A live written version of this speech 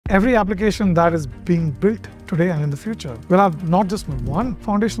every application that is being built today and in the future will have not just one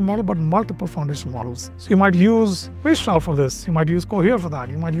foundational model, but multiple foundational models. So you might use Mistral for this, you might use Cohere for that,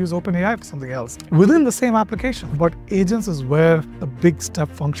 you might use OpenAI for something else within the same application. But agents is where the big step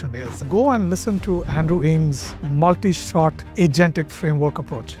function is. Go and listen to Andrew Ng's multi-shot agentic framework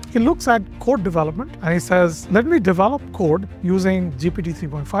approach. He looks at code development and he says, let me develop code using GPT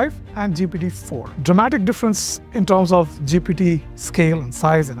 3.5 and GPT 4. Dramatic difference in terms of GPT scale and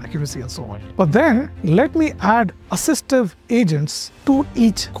size and accuracy and so on. But then let me add assistive agents to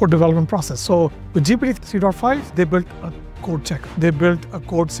each code development process. So with GPT 3.5, they built a code checker. They built a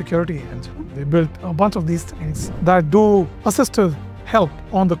code security engine. They built a bunch of these things that do assistive help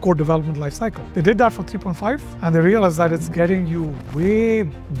on the code development lifecycle. They did that for 3.5 and they realized that it's getting you way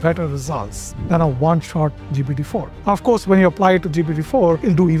better results than a one-shot GPT-4. Of course, when you apply it to GPT-4,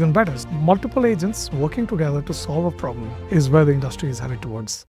 it'll do even better. Multiple agents working together to solve a problem is where the industry is headed towards.